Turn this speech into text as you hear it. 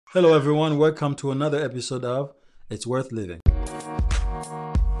Hello, everyone. Welcome to another episode of It's Worth Living.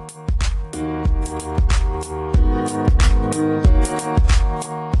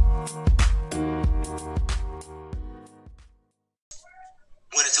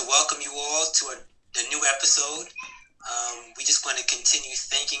 Wanted to welcome you all to a new episode. We just want to continue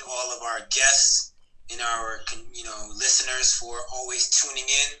thanking all of our guests and our listeners for always tuning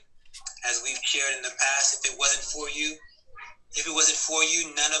in. As we've shared in the past, if it wasn't for you,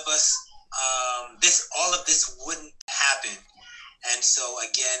 none of us, all of this wouldn't happen. And so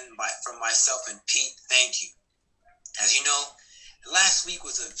again, from myself and Pete, thank you. As you know, last week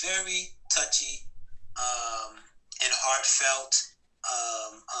was a very touchy and heartfelt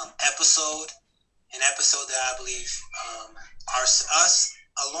episode. An episode that I believe us,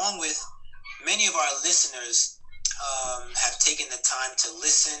 along with many of our listeners, have taken the time to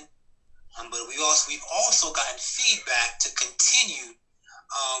listen. But we've also gotten feedback to continue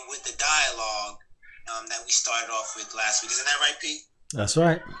with the dialogue that we started off with last week. Isn't that right, Pete? That's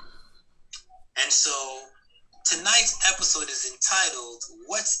right. And so tonight's episode is entitled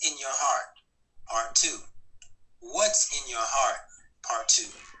 "What's in Your Heart?" Part 2. What's in your heart? Part 2.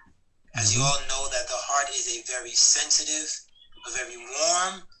 As you all know, that the heart is a very sensitive, a very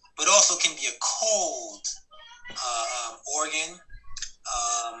warm, but also can be a cold organ,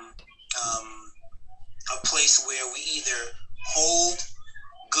 a place where we either hold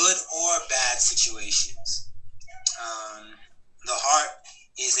good or bad situations. The heart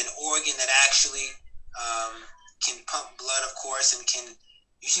is an organ that actually can pump blood, of course, and can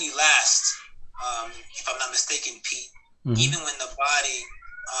usually last, if I'm not mistaken, Pete, even when the body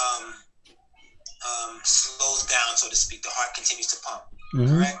slows down, so to speak, the heart continues to pump.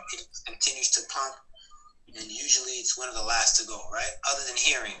 Correct? It continues to pump, and usually it's one of the last to go, right? Other than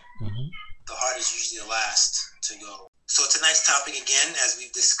hearing, the heart is usually the last to go. So tonight's topic, again, as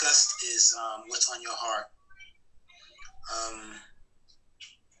we've discussed, is what's on your heart.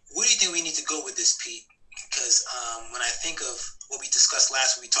 Where do you think we need to go with this, Pete? Because when I think of what we discussed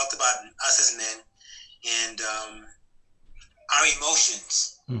last week, we talked about us as men and our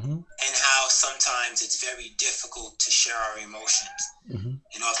emotions, and how sometimes it's very difficult to share our emotions.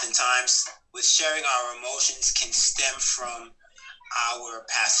 And oftentimes, with sharing our emotions can stem from our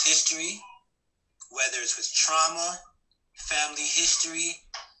past history, whether it's with trauma, family history,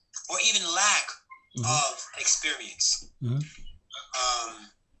 or even lack of experience.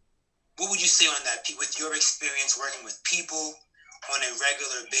 What would you say on that, Pete? With your experience working with people on a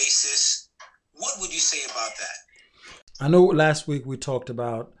regular basis, what would you say about that? I know last week we talked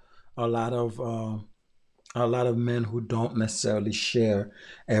about a lot of men who don't necessarily share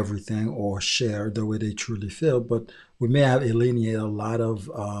everything or share the way they truly feel, but we may have alienated a lot of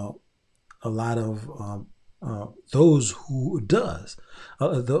those who does, a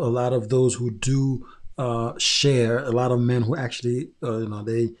lot of those who do share. A lot of men who actually,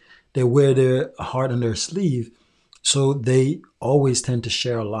 they wear their heart on their sleeve, so they always tend to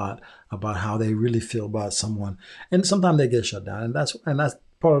share a lot about how they really feel about someone, and sometimes they get shut down, and that's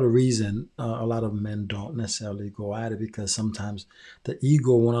part of the reason a lot of men don't necessarily go at it, because sometimes the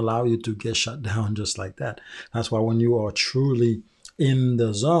ego won't allow you to get shut down just like that. That's why when you are truly in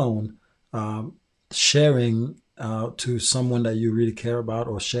the zone, sharing to someone that you really care about,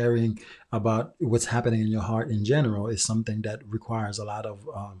 or sharing about what's happening in your heart in general, is something that requires a lot of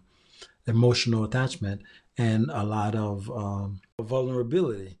emotional attachment and a lot of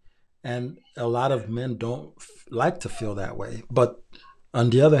vulnerability. And a lot of men don't like to feel that way. But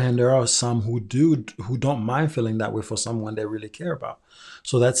on the other hand, there are some who don't mind feeling that way for someone they really care about.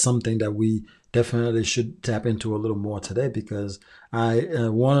 So that's something that we definitely should tap into a little more today, because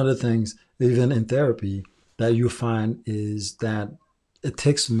one of the things, even in therapy, that you find is that it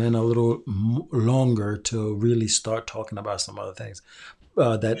takes men a little longer to really start talking about some other things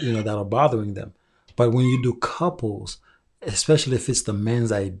that are bothering them. But when you do couples, especially if it's the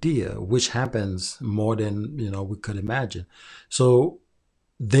man's idea, which happens more than we could imagine, so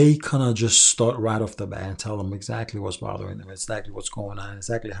they kind of just start right off the bat and tell them exactly what's bothering them, exactly what's going on,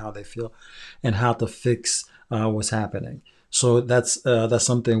 exactly how they feel, and how to fix what's happening. So that's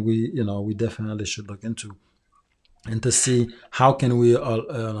something we definitely should look into, and to see how can we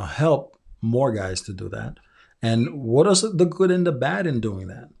help more guys to do that, and what is the good and the bad in doing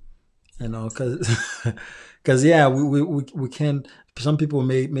that. Because Because yeah, we can. Some people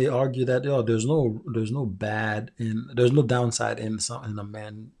may argue that there's no bad in there's no downside in a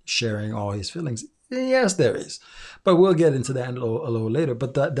man sharing all his feelings. Yes, there is, but we'll get into that a little later.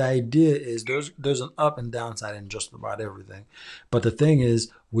 But the idea is there's an up and downside in just about everything. But the thing is,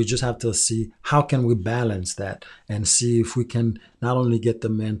 we just have to see how can we balance that and see if we can not only get the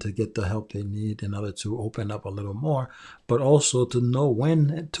men to get the help they need in order to open up a little more, but also to know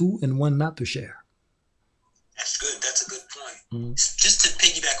when to and when not to share. That's good. That's a good point. Mm-hmm. Just to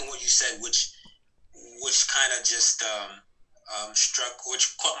piggyback on what you said, which kind of just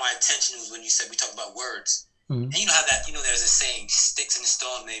which caught my attention was when you said we talked about words. Mm-hmm. And you know how that there's a saying, "Sticks and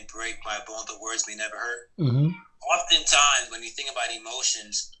stones may break my bones, but words may never hurt." Mm-hmm. Oftentimes, when we think about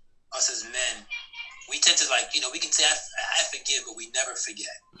emotions, us as men, we tend to we can say I forgive, but we never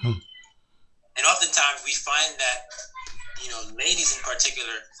forget. Mm-hmm. And oftentimes we find that ladies in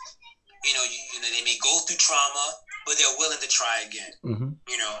particular, they may go through trauma, but they're willing to try again. Mm-hmm.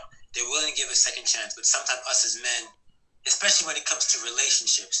 They're willing to give a second chance. But sometimes us as men, especially when it comes to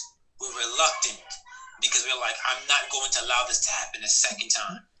relationships, we're reluctant because we're like, I'm not going to allow this to happen a second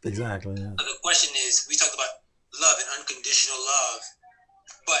time. Exactly. Yeah. So the question is, we talked about love and unconditional love,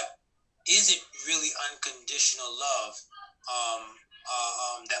 but is it really unconditional love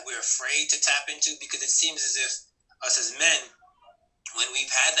that we're afraid to tap into? Because it seems as if us as men, when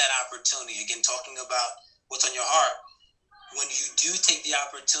we've had that opportunity, again, talking about what's on your heart, when you do take the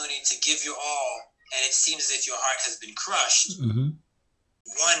opportunity to give your all, and it seems as if your heart has been crushed, mm-hmm.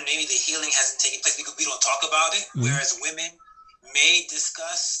 one, maybe the healing hasn't taken place because we don't talk about it, mm-hmm. whereas women may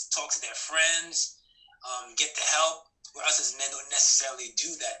discuss, talk to their friends, get the help, where us as men don't necessarily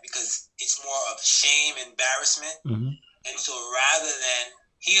do that because it's more of shame, embarrassment. Mm-hmm. And so rather than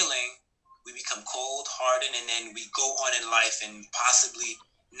healing, we become cold, hardened, and then we go on in life and possibly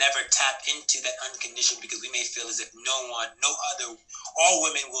never tap into that unconditional because we may feel as if all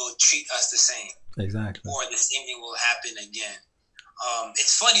women will treat us the same. Exactly. Or the same thing will happen again.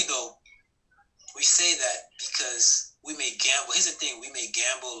 It's funny though, we say that because we may gamble. Here's the thing, we may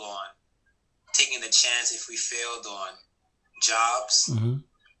gamble on taking the chance if we failed on jobs. Mm-hmm.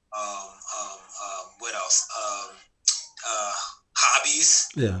 What else? Hobbies.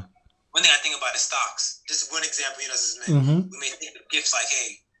 Yeah. One thing I think about is stocks. Just one example, as men, mm-hmm. we may think of gifts like,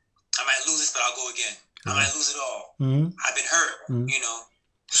 hey, I might lose this, but I'll go again. Mm-hmm. I might lose it all. Mm-hmm. I've been hurt, mm-hmm.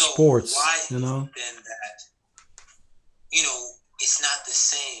 So sports, why is it then that, it's not the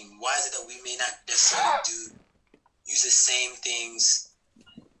same? Why is it that we may not necessarily use the same things,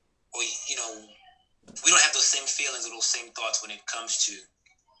 or, we don't have those same feelings or those same thoughts when it comes to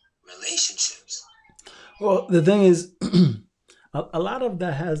relationships? Well, the thing is, a lot of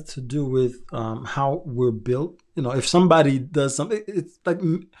that has to do with how we're built. If somebody does something, it's like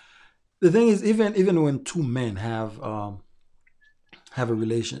the thing is, even when two men have a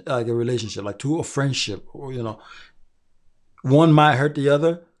relationship, like a friendship, or one might hurt the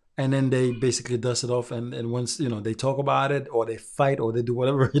other, and then they basically dust it off, and once they talk about it, or they fight, or they do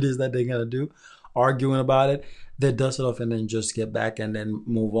whatever it is that they're gonna do, arguing about it, they dust it off and then just get back and then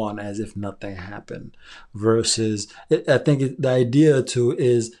move on as if nothing happened. Versus, I think the idea too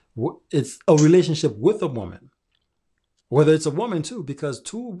is it's a relationship with a woman, whether it's a woman too, because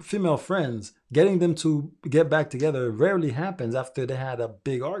two female friends, getting them to get back together rarely happens after they had a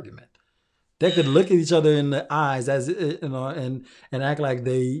big argument. They could look at each other in the eyes as and act like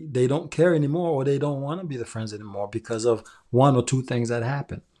they don't care anymore, or they don't want to be the friends anymore because of one or two things that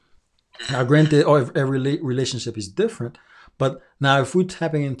happened. Now, granted, every relationship is different, but now if we're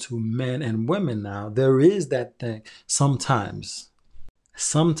tapping into men and women now, there is that thing. Sometimes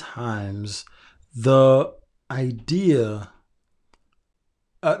the idea,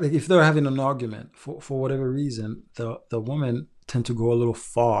 like if they're having an argument for whatever reason, the women tend to go a little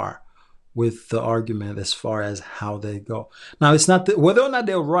far with the argument as far as how they go. Now, it's not whether or not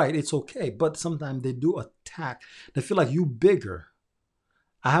they're right, it's okay, but sometimes they do attack. They feel like you bigger.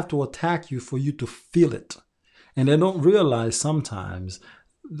 I have to attack you for you to feel it. And they don't realize sometimes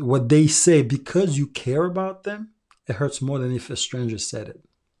what they say, because you care about them, it hurts more than if a stranger said it.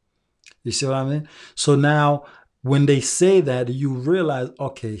 You see what I mean? So now when they say that, you realize,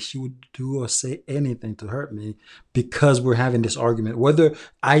 okay, she would do or say anything to hurt me because we're having this argument. Whether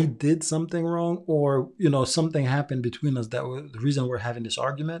I did something wrong or, something happened between us that was the reason we're having this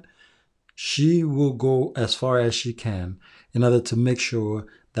argument, she will go as far as she can in order to make sure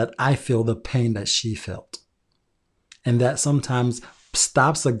that I feel the pain that she felt. And that sometimes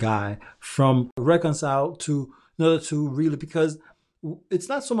stops a guy from reconcile to, in order to really, because it's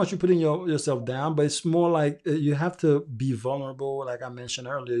not so much you putting yourself down, but it's more like you have to be vulnerable. Like I mentioned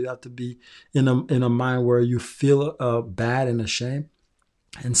earlier, you have to be in a mind where you feel bad and ashamed.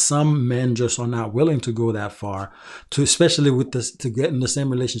 And some men just are not willing to go that far, to especially with this, to get in the same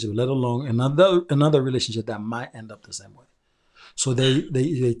relationship, let alone another relationship that might end up the same way. So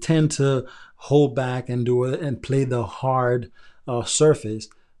they tend to hold back and do it and play the hard surface,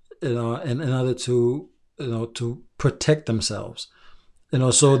 in order to to protect themselves.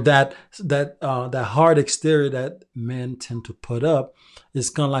 So that hard exterior that men tend to put up is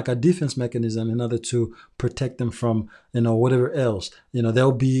kind of like a defense mechanism in order to protect them from whatever else.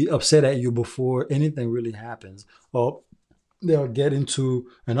 They'll be upset at you before anything really happens, or they'll get into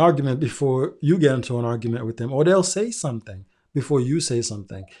an argument before you get into an argument with them, or they'll say something before you say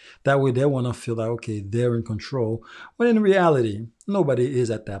something. That way they want to feel like, okay, they're in control, when in reality nobody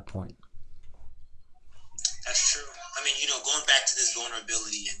is at that point. That's true. I mean, going back to this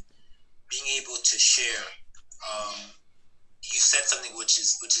vulnerability and being able to share. You said something which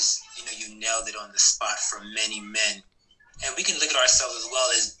is you nailed it on the spot for many men, and we can look at ourselves as well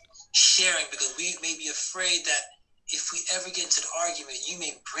as sharing, because we may be afraid that if we ever get into the argument, you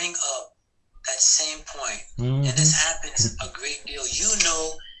may bring up that same point. Mm-hmm. And this happens a great deal.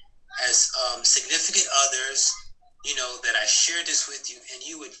 As significant others, that I shared this with you, and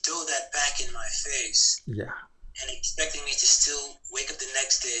you would throw that back in my face. Yeah. And expecting me to still wake up the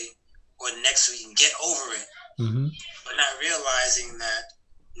next day or next week and get over it. Mm-hmm. But not realizing that,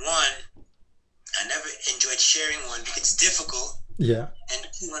 one, I never enjoyed sharing, one, because it's difficult. Yeah. And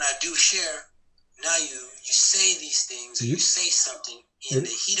two, when I do share, now you say these things, or you say something in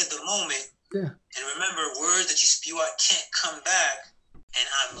the heat of the moment. Yeah. And remember, words that you spew out can't come back, and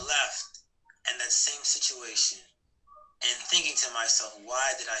I'm left in that same situation and thinking to myself,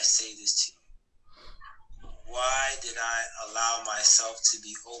 why did I say this to you? Why did I allow myself to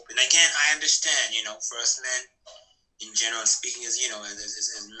be open? Again, I understand, for us men in general, speaking as,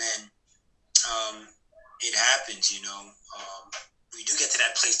 as men, it happens, we do get to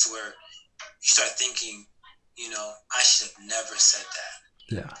that place to where you start thinking, I should have never said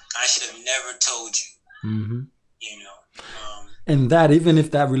that. Yeah. I should have never told you. Mm-hmm. And that, even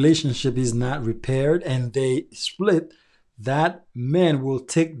if that relationship is not repaired and they split, that man will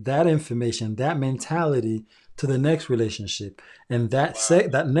take that information, that mentality, to the next relationship, and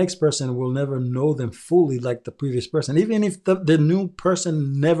that next person will never know them fully like the previous person, even if the new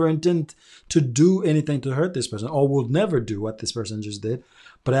person never intended to do anything to hurt this person, or will never do what this person just did.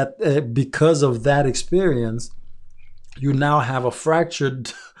 But because of that experience, you now have a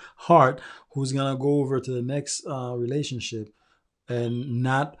fractured heart who's gonna go over to the next relationship and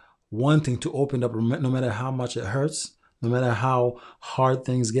not wanting to open up, no matter how much it hurts, no matter how hard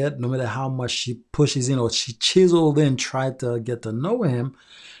things get, no matter how much she pushes in or she chiseled in, tried to get to know him,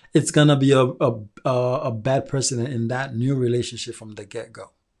 it's gonna be a bad precedent in that new relationship from the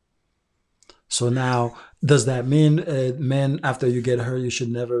get-go. So now, does that mean men, after you get hurt, you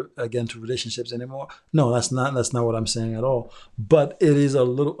should never get into relationships anymore? No, that's not what I'm saying at all. But it is a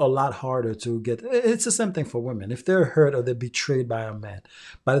lot harder to get. It's the same thing for women. If they're hurt or they're betrayed by a man,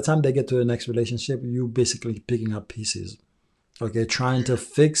 by the time they get to the next relationship, you basically picking up pieces. Okay, trying to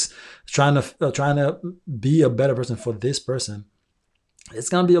be a better person for this person. It's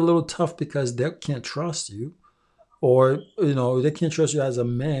gonna be a little tough because they can't trust you. Or, they can't trust you as a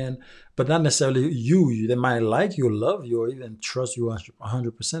man, but not necessarily you. They might like you, love you, or even trust you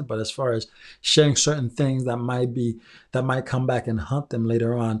 100%. But as far as sharing certain things that might come back and haunt them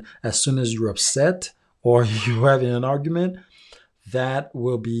later on, as soon as you're upset or you're having an argument, that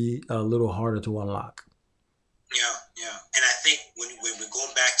will be a little harder to unlock. Yeah. And I think when we're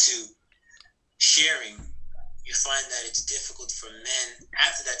going back to sharing, you find that it's difficult for men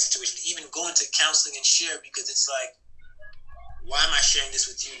after that situation to even go into counseling and share, because it's like, why am I sharing this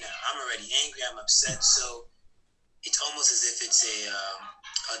with you now? I'm already angry, I'm upset. So it's almost as if it's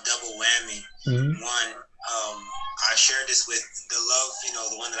a double whammy. Mm-hmm. One, I share this with the love,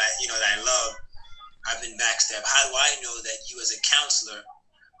 the one that I love. I've been backstabbed. How do I know that you as a counselor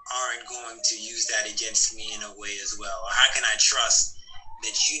aren't going to use that against me in a way as well? Or how can I trust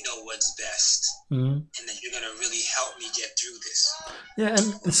that you know what's best, mm-hmm. and that you're going to really help me get through this? Yeah,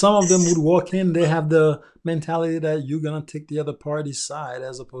 and some of them would walk in, they have the mentality that you're going to take the other party's side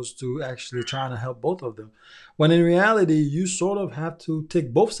as opposed to actually trying to help both of them. When in reality, you sort of have to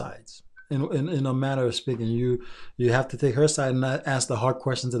take both sides. In a manner of speaking, you have to take her side and ask the hard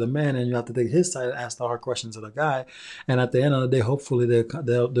questions to the man, and you have to take his side and ask the hard questions to the guy. And at the end of the day, hopefully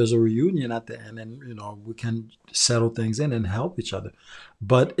there's a reunion at the end, and we can settle things in and help each other.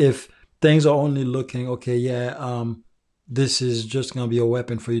 But if things are only looking okay, this is just going to be a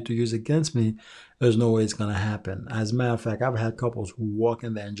weapon for you to use against me, there's no way it's going to happen. As a matter of fact, I've had couples who walk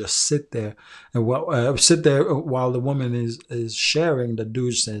in there and just sit there and sit there while the woman is sharing. The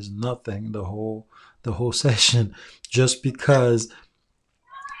dude says nothing the whole session, just because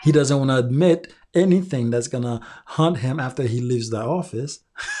he doesn't want to admit anything that's going to haunt him after he leaves the office.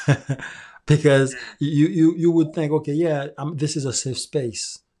 Because you would think, okay, yeah, this is a safe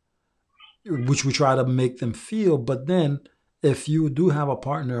space, which we try to make them feel. But then, if you do have a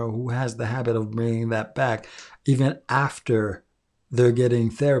partner who has the habit of bringing that back, even after they're getting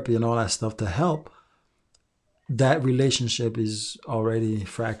therapy and all that stuff to help, that relationship is already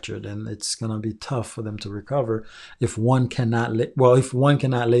fractured, and it's going to be tough for them to recover if one cannot if one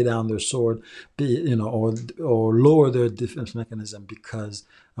cannot lay down their sword, or lower their defense mechanism because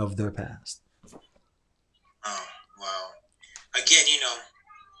of their past. Oh, wow. Again,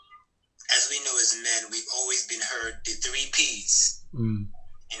 as we know as men, we've always been heard the three P's. Mm.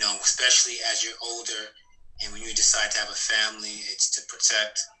 Especially as you're older and when you decide to have a family, it's to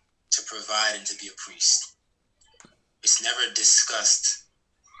protect, to provide, and to be a priest. It's never discussed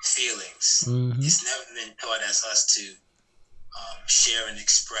feelings. Mm-hmm. It's never been taught as us to share and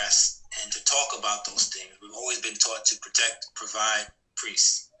express and to talk about those things. We've always been taught to protect, provide,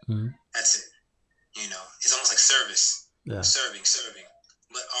 priest. Mm-hmm. That's it. It's almost like service. Yeah. Serving.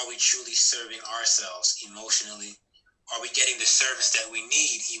 But are we truly serving ourselves emotionally? Are we getting the service that we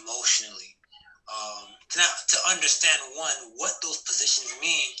need emotionally? To understand, one, what those positions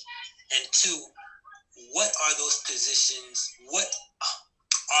mean, and two, what are those positions? What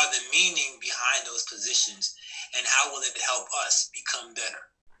are the meaning behind those positions, and how will it help us become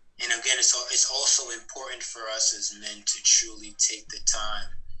better? And again, it's also important for us as men to truly take the time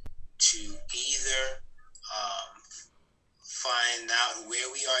to either find out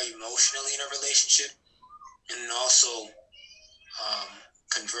where we are emotionally in a relationship, and also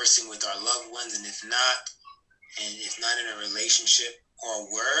conversing with our loved ones, and if not in a relationship, or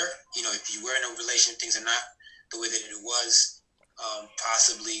if you were in a relationship, things are not the way that it was,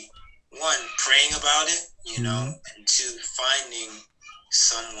 possibly one, praying about it, Mm-hmm. and two, finding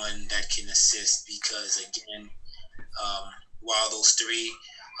someone that can assist, because again, while those three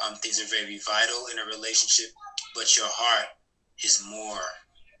things are very vital in a relationship, but your heart is more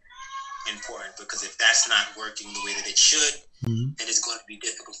important, because if that's not working the way that it should, Mm-hmm. then it's going to be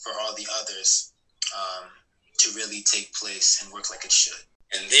difficult for all the others to really take place and work like it should.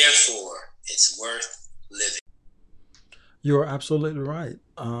 And therefore, it's worth living. You're absolutely right.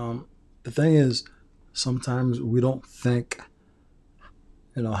 The thing is, sometimes we don't think,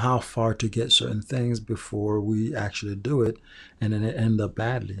 how far to get certain things before we actually do it, and then it end up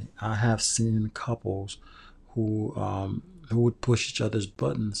badly. I have seen couples who would push each other's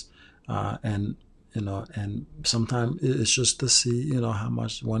buttons, and and sometimes it's just to see how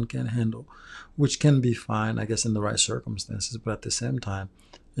much one can handle, which can be fine, I guess, in the right circumstances. But at the same time,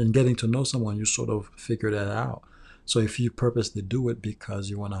 in getting to know someone, you sort of figure that out. So if you purposely do it because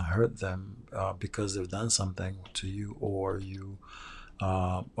you want to hurt them, because they've done something to you, or you're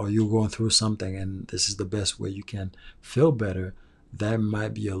going through something and this is the best way you can feel better, that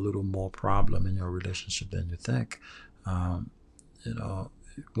might be a little more problem in your relationship than you think. Um, you know,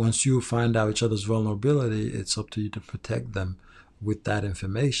 Once you find out each other's vulnerability, it's up to you to protect them with that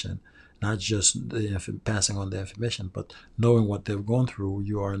information, not just passing on the information, but knowing what they've gone through.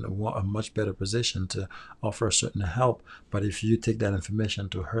 You are in a much better position to offer a certain help. But if you take that information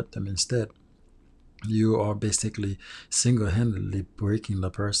to hurt them instead, you are basically single-handedly breaking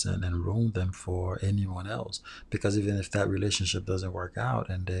the person and ruin them for anyone else, because even if that relationship doesn't work out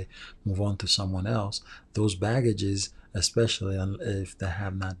and they move on to someone else, those baggages, especially if they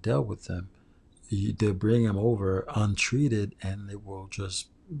have not dealt with them, they bring them over untreated, and they will just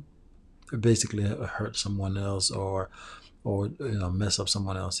basically hurt someone else, or mess up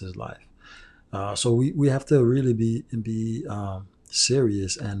someone else's life. So we have to really be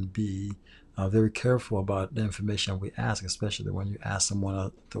serious and be very careful about the information we ask, especially when you ask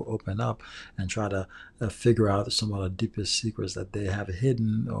someone to open up and try to figure out some of the deepest secrets that they have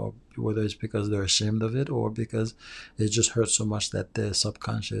hidden, or whether it's because they're ashamed of it, or because it just hurts so much that their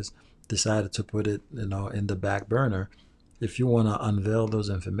subconscious decided to put it, in the back burner. If you want to unveil those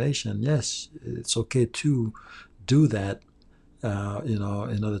information, yes, it's okay to do that, in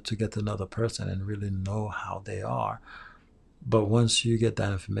order to get to another person and really know how they are. But once you get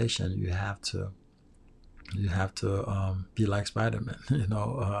that information, you have to be like Spider-Man.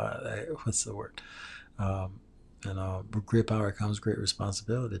 What's the word? Um, with great power comes great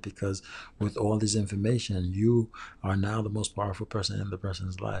responsibility, because with all this information, you are now the most powerful person in the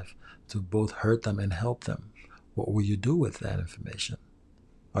person's life, to both hurt them and help them, what will you do with that information?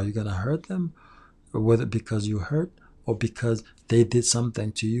 Are you going to hurt them? Or whether because you hurt or because they did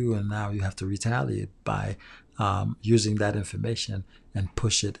something to you and now you have to retaliate by using that information and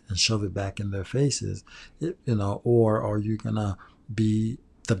push it and shove it back in their faces, or are you going to be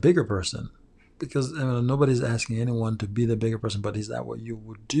the bigger person? Because nobody's asking anyone to be the bigger person, but is that what you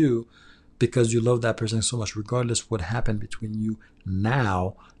would do because you love that person so much, regardless what happened between you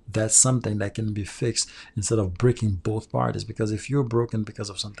now? That's something that can be fixed instead of breaking both parties. Because if you're broken because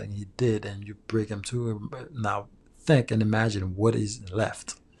of something he did and you break him too, now think and imagine what is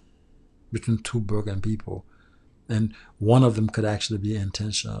left between two broken people. And one of them could actually be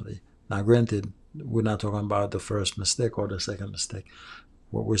intentionally. Now, granted, we're not talking about the first mistake or the second mistake.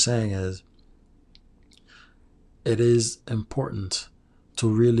 What we're saying is it is important to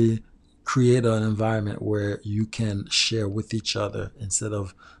really create an environment where you can share with each other instead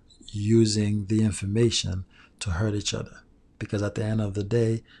of using the information to hurt each other. Because at the end of the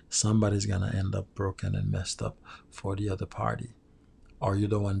day, somebody's going to end up broken and messed up for the other party. Are you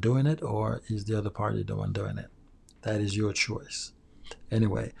the one doing it, or is the other party the one doing it? That is your choice.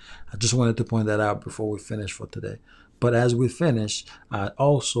 Anyway, I just wanted to point that out before we finish for today. But as we finish, I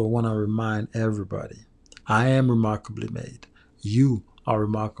also want to remind everybody, I am remarkably made. You are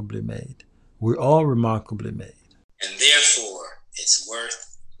remarkably made. We're all remarkably made. And therefore, it's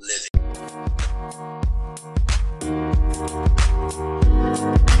worth living.